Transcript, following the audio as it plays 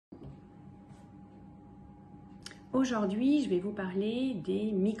Aujourd'hui, je vais vous parler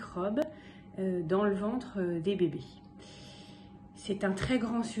des microbes dans le ventre des bébés. C'est un très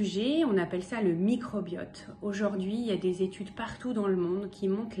grand sujet, on appelle ça le microbiote. Aujourd'hui, il y a des études partout dans le monde qui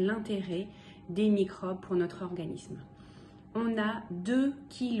montrent l'intérêt des microbes pour notre organisme. On a 2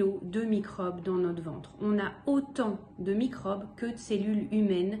 kilos de microbes dans notre ventre. On a autant de microbes que de cellules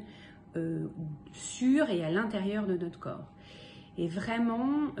humaines sur et à l'intérieur de notre corps. Et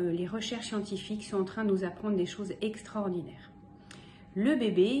vraiment, les recherches scientifiques sont en train de nous apprendre des choses extraordinaires. Le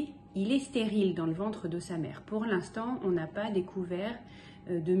bébé, il est stérile dans le ventre de sa mère. Pour l'instant, on n'a pas découvert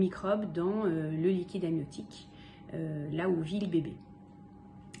de microbes dans le liquide amniotique, là où vit le bébé.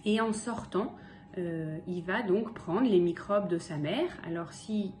 Et en sortant, il va donc prendre les microbes de sa mère. Alors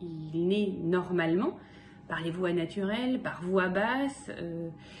s'il naît normalement, par les voies naturelles, par voie basse,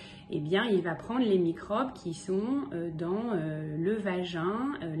 eh bien, il va prendre les microbes qui sont dans le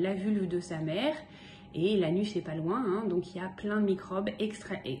vagin, la vulve de sa mère, et l'anus n'est pas loin, hein, donc il y a plein de microbes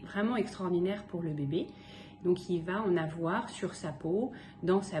vraiment extraordinaires pour le bébé. Donc il va en avoir sur sa peau,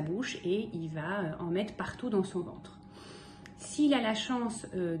 dans sa bouche, et il va en mettre partout dans son ventre. S'il a la chance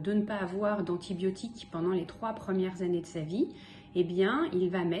de ne pas avoir d'antibiotiques pendant les 3 premières années de sa vie, eh bien, il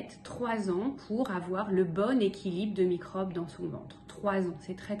va mettre 3 ans pour avoir le bon équilibre de microbes dans son ventre. 3 ans,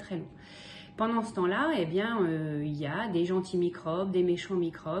 c'est très très long. Pendant ce temps-là, eh bien, il y a des gentils microbes, des méchants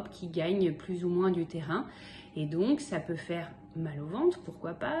microbes qui gagnent plus ou moins du terrain. Et donc, ça peut faire mal au ventre,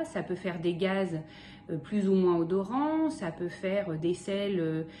 pourquoi pas. Ça peut faire des gaz plus ou moins odorants. Ça peut faire des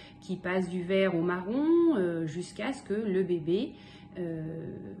selles qui passent du vert au marron jusqu'à ce que le bébé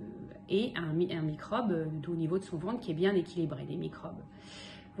ait un microbe au niveau de son ventre qui est bien équilibré, les microbes.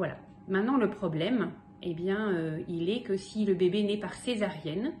 Voilà. Maintenant, le problème, eh bien, il est que si le bébé naît par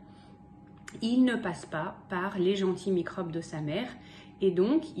césarienne, il ne passe pas par les gentils microbes de sa mère et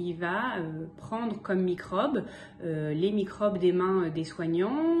donc il va prendre comme microbes les microbes des mains des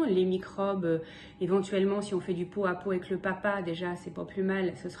soignants, les microbes éventuellement si on fait du pot à pot avec le papa, déjà c'est pas plus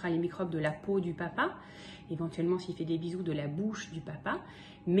mal, ce sera les microbes de la peau du papa, éventuellement s'il fait des bisous de la bouche du papa,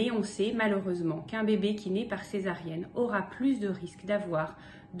 mais on sait malheureusement qu'un bébé qui naît par césarienne aura plus de risques d'avoir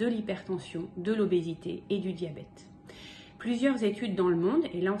de l'hypertension, de l'obésité et du diabète. Plusieurs études dans le monde,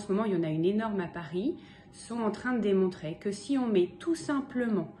 et là en ce moment il y en a une énorme à Paris, sont en train de démontrer que si on met tout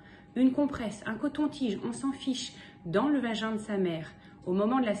simplement une compresse, un coton-tige, on s'en fiche, dans le vagin de sa mère au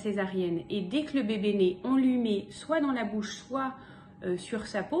moment de la césarienne, et dès que le bébé naît, on lui met soit dans la bouche, soit sur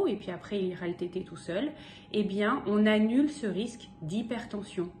sa peau, et puis après il ira le téter tout seul, eh bien on annule ce risque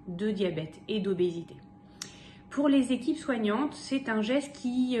d'hypertension, de diabète et d'obésité. Pour les équipes soignantes, c'est un geste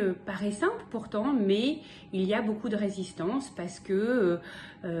qui paraît simple pourtant, mais il y a beaucoup de résistance parce que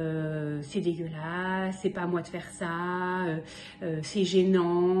c'est dégueulasse, c'est pas à moi de faire ça, c'est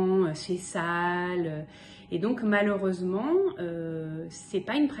gênant, c'est sale. Et donc malheureusement, c'est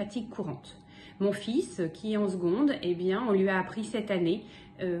pas une pratique courante. Mon fils, qui est en seconde, eh bien, on lui a appris cette année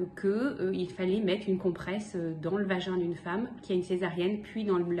qu'il fallait mettre une compresse dans le vagin d'une femme qui a une césarienne, puis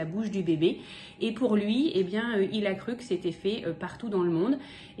dans la bouche du bébé. Et pour lui, eh bien, il a cru que c'était fait partout dans le monde.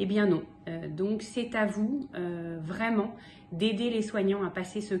 Eh bien non. Donc c'est à vous vraiment d'aider les soignants à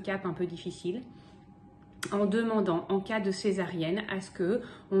passer ce cap un peu difficile en demandant, en cas de césarienne, à ce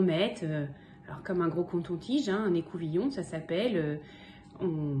qu'on mette, alors comme un gros coton-tige, hein, un écouvillon, ça s'appelle...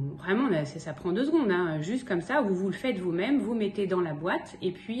 Vraiment, ça prend 2 secondes, hein, juste comme ça, vous le faites vous-même, vous mettez dans la boîte,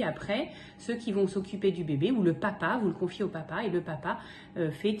 et puis après, ceux qui vont s'occuper du bébé, ou le papa, vous le confiez au papa, et le papa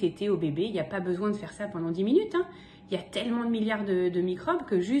fait téter au bébé. Il n'y a pas besoin de faire ça pendant 10 minutes, hein. Il y a tellement de milliards de microbes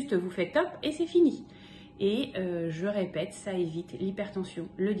que juste vous faites top, et c'est fini. Et je répète, ça évite l'hypertension,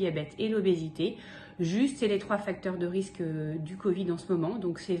 le diabète et l'obésité. Juste, c'est les 3 facteurs de risque du Covid en ce moment,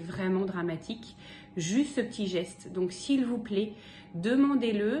 donc c'est vraiment dramatique. Juste ce petit geste. Donc s'il vous plaît,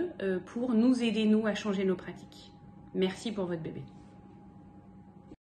 demandez-le pour nous aider, nous, à changer nos pratiques. Merci pour votre bébé.